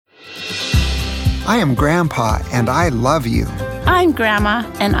I am Grandpa, and I love you. I'm Grandma,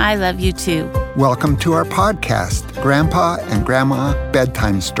 and I love you too. Welcome to our podcast, Grandpa and Grandma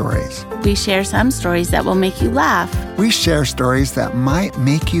Bedtime Stories. We share some stories that will make you laugh. We share stories that might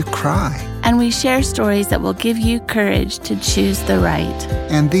make you cry. And we share stories that will give you courage to choose the right.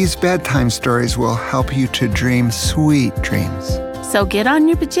 And these bedtime stories will help you to dream sweet dreams. So get on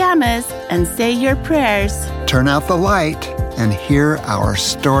your pajamas and say your prayers. Turn out the light and hear our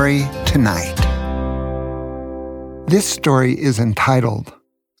story tonight. This story is entitled,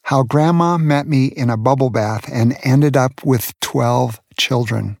 How Grandma Met Me in a Bubble Bath and Ended Up with 12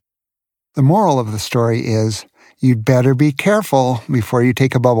 Children. The moral of the story is, you'd better be careful before you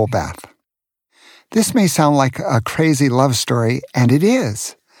take a bubble bath. This may sound like a crazy love story, and it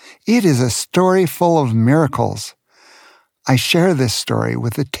is. It is a story full of miracles. I share this story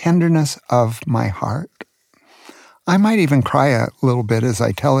with the tenderness of my heart. I might even cry a little bit as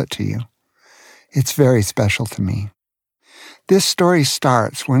I tell it to you. It's very special to me. This story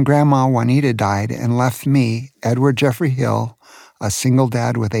starts when Grandma Juanita died and left me, Edward Jeffrey Hill, a single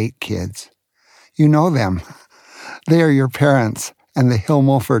dad with 8 kids. You know them. They are your parents and the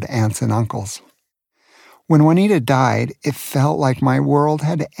Hill-Mulford aunts and uncles. When Juanita died, it felt like my world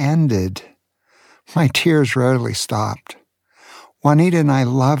had ended. My tears rarely stopped. Juanita and I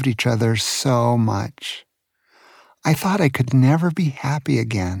loved each other so much. I thought I could never be happy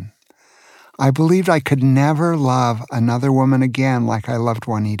again. I believed I could never love another woman again like I loved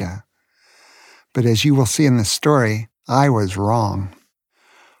Juanita. But as you will see in this story, I was wrong.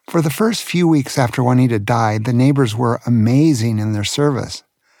 For the first few weeks after Juanita died, the neighbors were amazing in their service.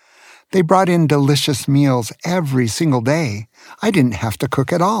 They brought in delicious meals every single day. I didn't have to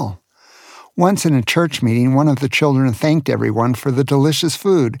cook at all. Once in a church meeting, one of the children thanked everyone for the delicious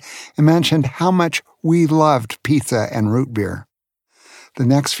food and mentioned how much we loved pizza and root beer. The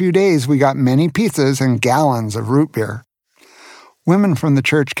next few days, we got many pizzas and gallons of root beer. Women from the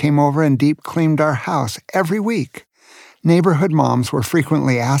church came over and deep cleaned our house every week. Neighborhood moms were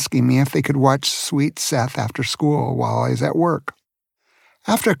frequently asking me if they could watch Sweet Seth after school while I was at work.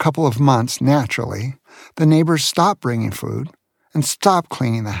 After a couple of months, naturally, the neighbors stopped bringing food and stopped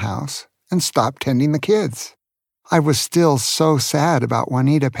cleaning the house and stopped tending the kids. I was still so sad about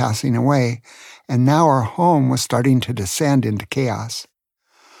Juanita passing away, and now our home was starting to descend into chaos.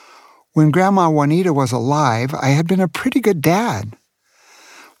 When Grandma Juanita was alive, I had been a pretty good dad.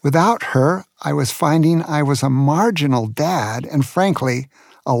 Without her, I was finding I was a marginal dad and, frankly,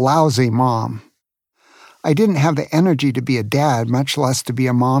 a lousy mom. I didn't have the energy to be a dad, much less to be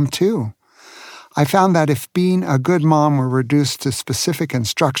a mom, too. I found that if being a good mom were reduced to specific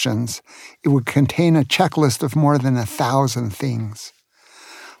instructions, it would contain a checklist of more than 1,000 things.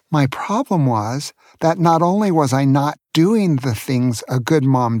 My problem was that not only was I not doing the things a good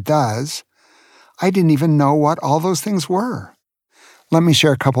mom does, I didn't even know what all those things were. Let me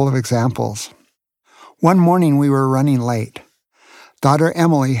share a couple of examples. One morning we were running late. Daughter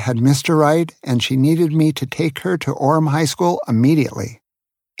Emily had missed a ride, and she needed me to take her to Orem High School immediately.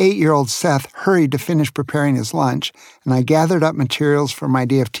 8-year-old Seth hurried to finish preparing his lunch, and I gathered up materials for my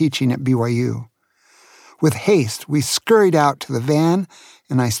day of teaching at BYU. With haste, we scurried out to the van,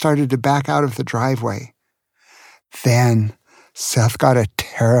 and I started to back out of the driveway. Then Seth got a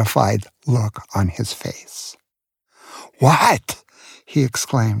terrified look on his face. "What?" he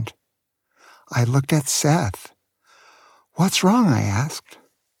exclaimed. I looked at Seth. "What's wrong?" I asked.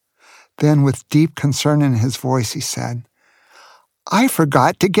 Then, with deep concern in his voice, he said, "I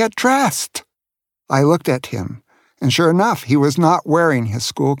forgot to get dressed." I looked at him, and sure enough, he was not wearing his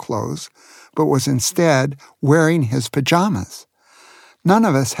school clothes, but was instead wearing his pajamas. None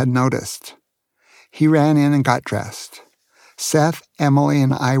of us had noticed. He ran in and got dressed. Seth, Emily,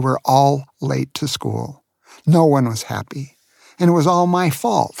 and I were all late to school. No one was happy, and it was all my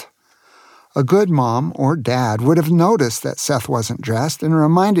fault. A good mom or dad would have noticed that Seth wasn't dressed and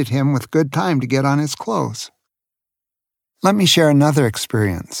reminded him with good time to get on his clothes. Let me share another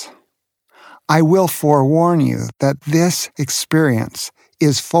experience. I will forewarn you that this experience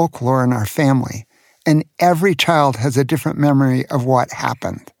is folklore in our family, and every child has a different memory of what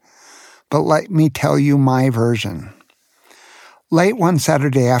happened. But let me tell you my version. Late one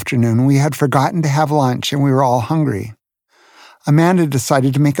Saturday afternoon, we had forgotten to have lunch and we were all hungry. Amanda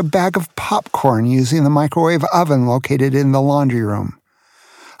decided to make a bag of popcorn using the microwave oven located in the laundry room.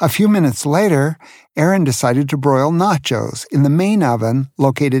 A few minutes later, Aaron decided to broil nachos in the main oven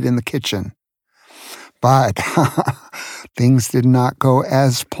located in the kitchen. But things did not go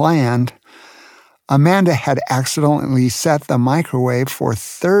as planned. Amanda had accidentally set the microwave for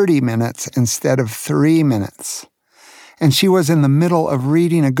 30 minutes instead of 3 minutes. and she was in the middle of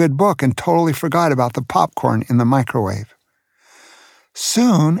reading a good book and totally forgot about the popcorn in the microwave.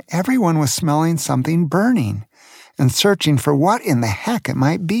 Soon, everyone was smelling something burning and searching for what in the heck it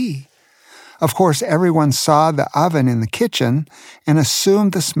might be. Of course, everyone saw the oven in the kitchen and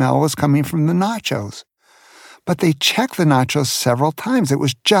assumed the smell was coming from the nachos. But they checked the nachos several times. It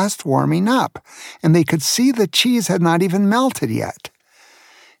was just warming up, and they could see the cheese had not even melted yet.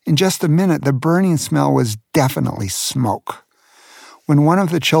 In just a minute, the burning smell was definitely smoke. When one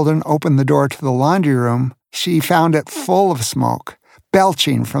of the children opened the door to the laundry room, she found it full of smoke,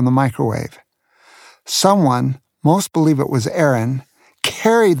 belching from the microwave. Someone, most believe it was Aaron,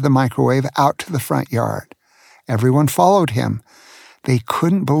 carried the microwave out to the front yard. Everyone followed him. They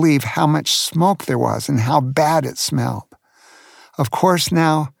couldn't believe how much smoke there was and how bad it smelled. Of course,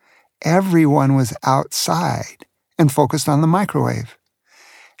 now everyone was outside and focused on the microwave.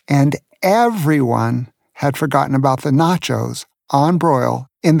 And everyone had forgotten about the nachos on broil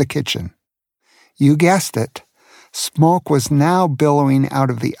in the kitchen. You guessed it. Smoke was now billowing out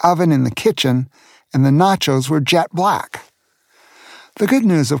of the oven in the kitchen, and the nachos were jet black. The good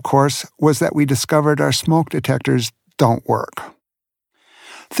news, of course, was that we discovered our smoke detectors don't work.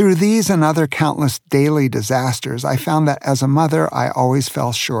 Through these and other countless daily disasters, I found that as a mother, I always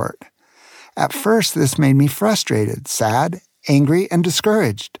fell short. At first, this made me frustrated, sad, angry, and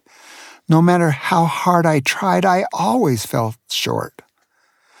discouraged. No matter how hard I tried, I always fell short.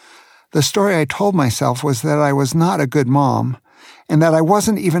 The story I told myself was that I was not a good mom, and that I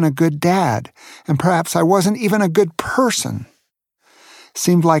wasn't even a good dad, and perhaps I wasn't even a good person.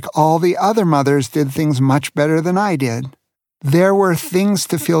 Seemed like all the other mothers did things much better than I did. There were things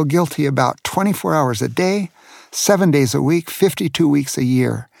to feel guilty about 24 hours a day, 7 days a week, 52 weeks a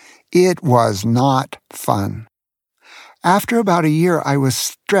year. It was not fun. After about a year, I was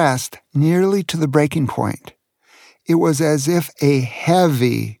stressed nearly to the breaking point. It was as if a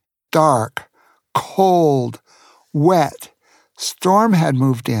heavy, dark, cold, wet storm had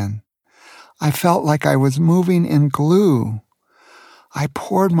moved in. I felt like I was moving in glue. I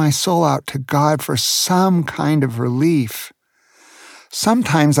poured my soul out to God for some kind of relief.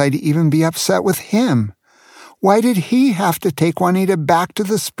 Sometimes I'd even be upset with Him. Why did He have to take Juanita back to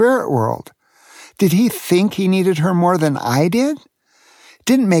the spirit world? Did He think He needed her more than I did?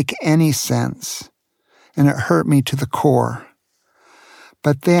 Didn't make any sense, and it hurt me to the core.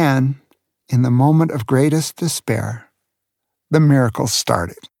 But then, in the moment of greatest despair, the miracle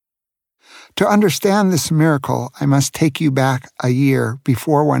started. To understand this miracle, I must take you back a year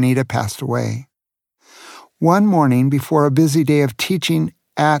before Juanita passed away. One morning before a busy day of teaching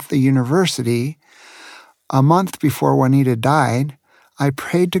at the university, a month before Juanita died, I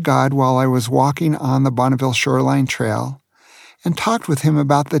prayed to God while I was walking on the Bonneville Shoreline Trail and talked with Him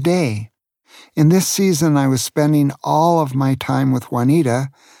about the day. In this season, I was spending all of my time with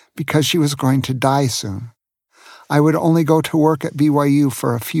Juanita because she was going to die soon. I would only go to work at BYU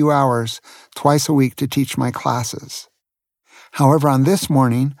for a few hours twice a week to teach my classes. However, on this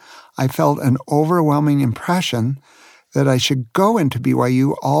morning, I felt an overwhelming impression that I should go into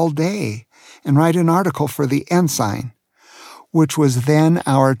BYU all day and write an article for the Ensign, which was then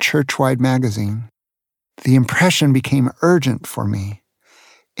our church-wide magazine. The impression became urgent for me.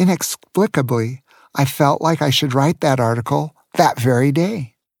 Inexplicably, I felt like I should write that article that very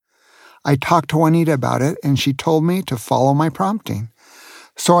day. I talked to Juanita about it, and she told me to follow my prompting.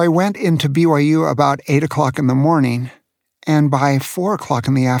 So I went into BYU about 8 o'clock in the morning, and by 4 o'clock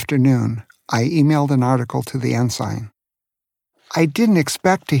in the afternoon, I emailed an article to the Ensign. I didn't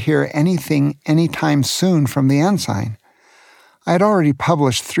expect to hear anything anytime soon from the Ensign. I had already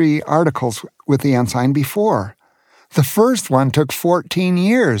published 3 articles with the Ensign before. The first one took 14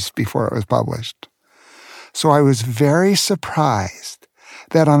 years before it was published. So I was very surprised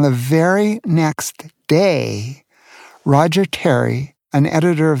that on the very next day, Roger Terry, an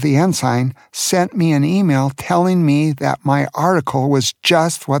editor of the Ensign, sent me an email telling me that my article was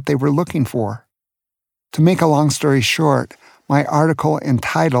just what they were looking for. To make a long story short, my article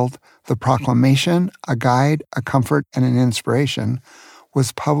entitled The Proclamation, A Guide, a Comfort, and an Inspiration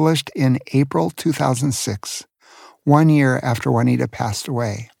was published in April 2006, 1 year after Juanita passed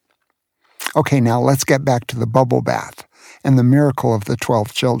away. Okay, now let's get back to the Bubblebath and the miracle of the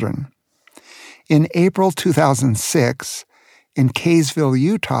 12 children. In April 2006, in Kaysville,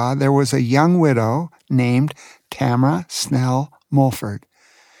 Utah, there was a young widow named Tamara Snell Mulford,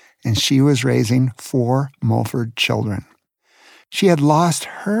 and she was raising 4 Mulford children. She had lost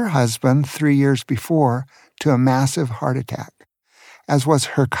her husband 3 years before to a massive heart attack. As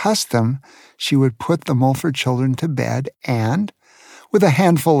was her custom, she would put the Mulford children to bed and, with a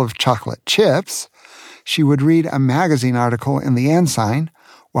handful of chocolate chips, She would read a magazine article in the Ensign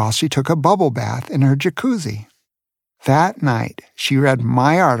while she took a bubble bath in her jacuzzi. That night, she read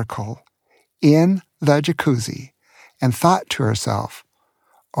my article in the jacuzzi and thought to herself,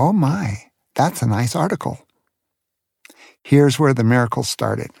 "Oh my, that's a nice article." Here's where the miracle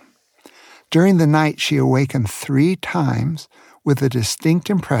started. During the night, she awakened 3 times with a distinct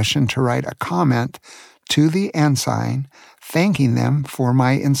impression to write a comment to the Ensign, thanking them for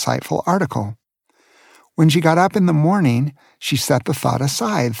my insightful article. When she got up in the morning, she set the thought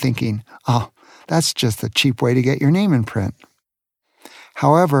aside, thinking, "Oh, that's just a cheap way to get your name in print."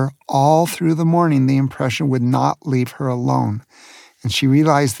 However, all through the morning, the impression would not leave her alone, and she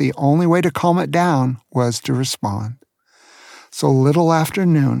realized the only way to calm it down was to respond. So a little after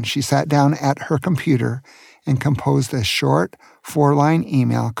noon, she sat down at her computer and composed a short 4-line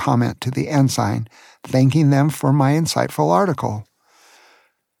email comment to the Ensign, thanking them for my insightful article.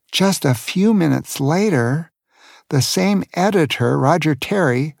 Just a few minutes later, the same editor, Roger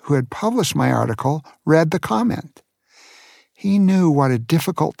Terry, who had published my article, read the comment. He knew what a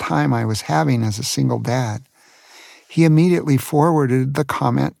difficult time I was having as a single dad. He immediately forwarded the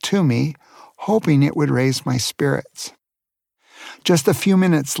comment to me, hoping it would raise my spirits. Just a few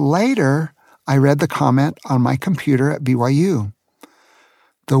minutes later, I read the comment on my computer at BYU.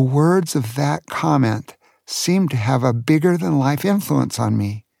 The words of that comment seemed to have a bigger-than-life influence on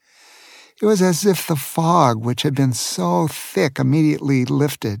me. It was as if the fog, which had been so thick, immediately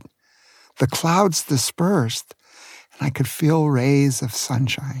lifted. The clouds dispersed, and I could feel rays of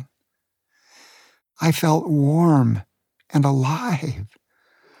sunshine. I felt warm and alive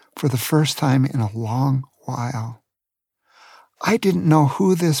for the first time in a long while. I didn't know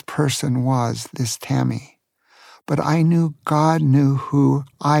who this person was, this Tammy, but I knew God knew who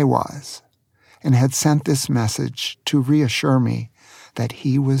I was and had sent this message to reassure me that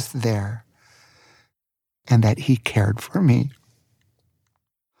He was there and that He cared for me.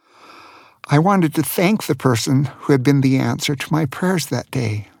 I wanted to thank the person who had been the answer to my prayers that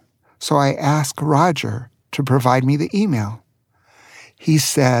day, so I asked Roger to provide me the email. He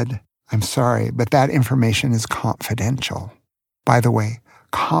said, "I'm sorry, but that information is confidential." By the way,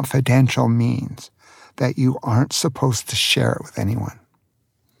 confidential means that you aren't supposed to share it with anyone.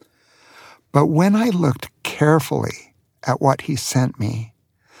 But when I looked carefully at what he sent me,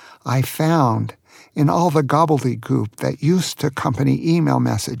 I found in all the gobbledygook that used to accompany email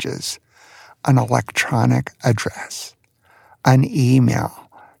messages an electronic address, an email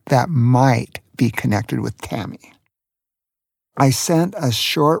that might be connected with Tammy. I sent a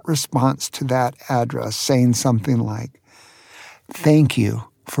short response to that address saying something like, "Thank you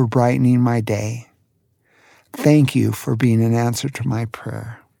for brightening my day. Thank you for being an answer to my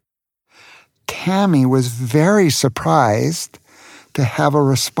prayer." Tammy was very surprised to have a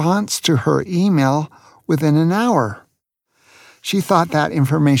response to her email within an hour. She thought that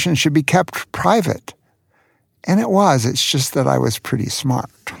information should be kept private. And it was, it's just that I was pretty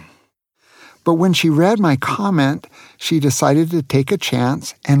smart. But when she read my comment, she decided to take a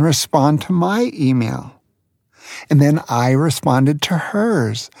chance and respond to my email. And then I responded to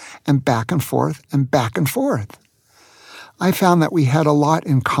hers, and back and forth and back and forth. I found that we had a lot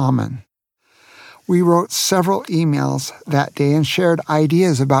in common. We wrote several emails that day and shared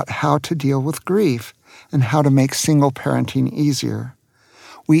ideas about how to deal with grief and how to make single parenting easier.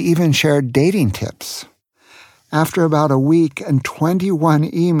 We even shared dating tips. After about a week and 21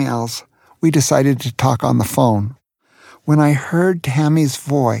 emails, we decided to talk on the phone. When I heard Tammy's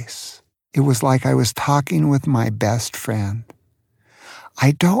voice, it was like I was talking with my best friend.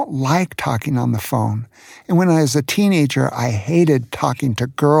 I don't like talking on the phone, and when I was a teenager, I hated talking to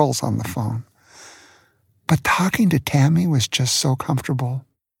girls on the phone. But talking to Tammy was just so comfortable.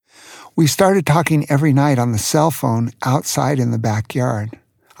 We started talking every night on the cell phone outside in the backyard.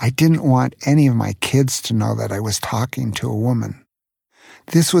 I didn't want any of my kids to know that I was talking to a woman.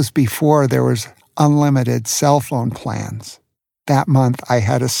 This was before there was unlimited cell phone plans. That month, I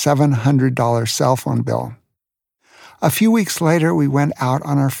had a $700 cell phone bill. A few weeks later, we went out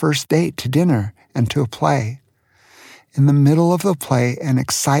on our first date to dinner and to a play. In the middle of the play, an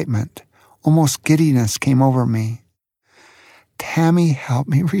excitement, almost giddiness came over me. Tammy helped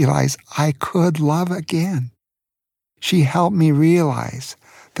me realize I could love again. She helped me realize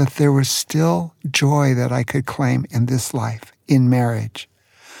that there was still joy that I could claim in this life, in marriage.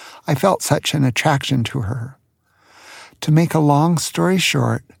 I felt such an attraction to her. To make a long story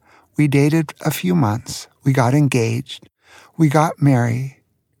short, we dated a few months, we got engaged, we got married,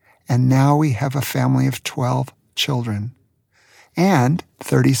 and now we have a family of 12 children and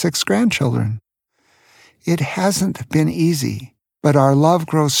 36 grandchildren. It hasn't been easy, but our love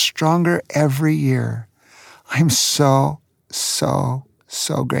grows stronger every year I'm so, so,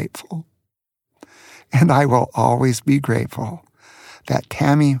 so grateful. And I will always be grateful that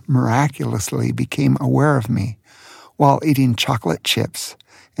Tammy miraculously became aware of me while eating chocolate chips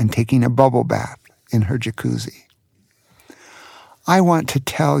and taking a bubble bath in her jacuzzi. I want to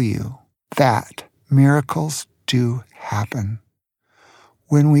tell you that miracles do happen.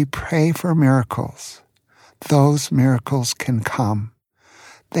 When we pray for miracles, those miracles can come.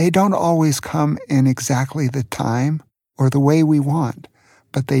 They don't always come in exactly the time or the way we want,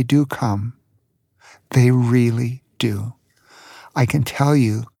 but they do come. They really do. I can tell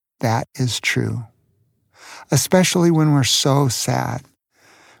you that is true. Especially when we're so sad.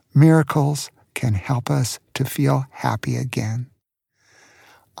 Miracles can help us to feel happy again.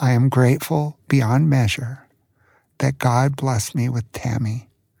 I am grateful beyond measure that God blessed me with Tammy,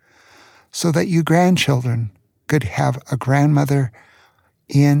 so that you grandchildren could have a grandmother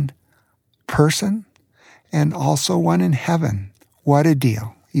in person and also one in heaven. What a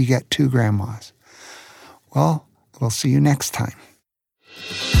deal. You get 2 grandmas. Well, we'll see you next time.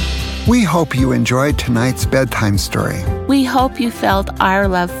 We hope you enjoyed tonight's bedtime story. We hope you felt our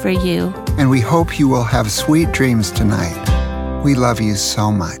love for you. And we hope you will have sweet dreams tonight. We love you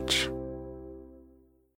so much.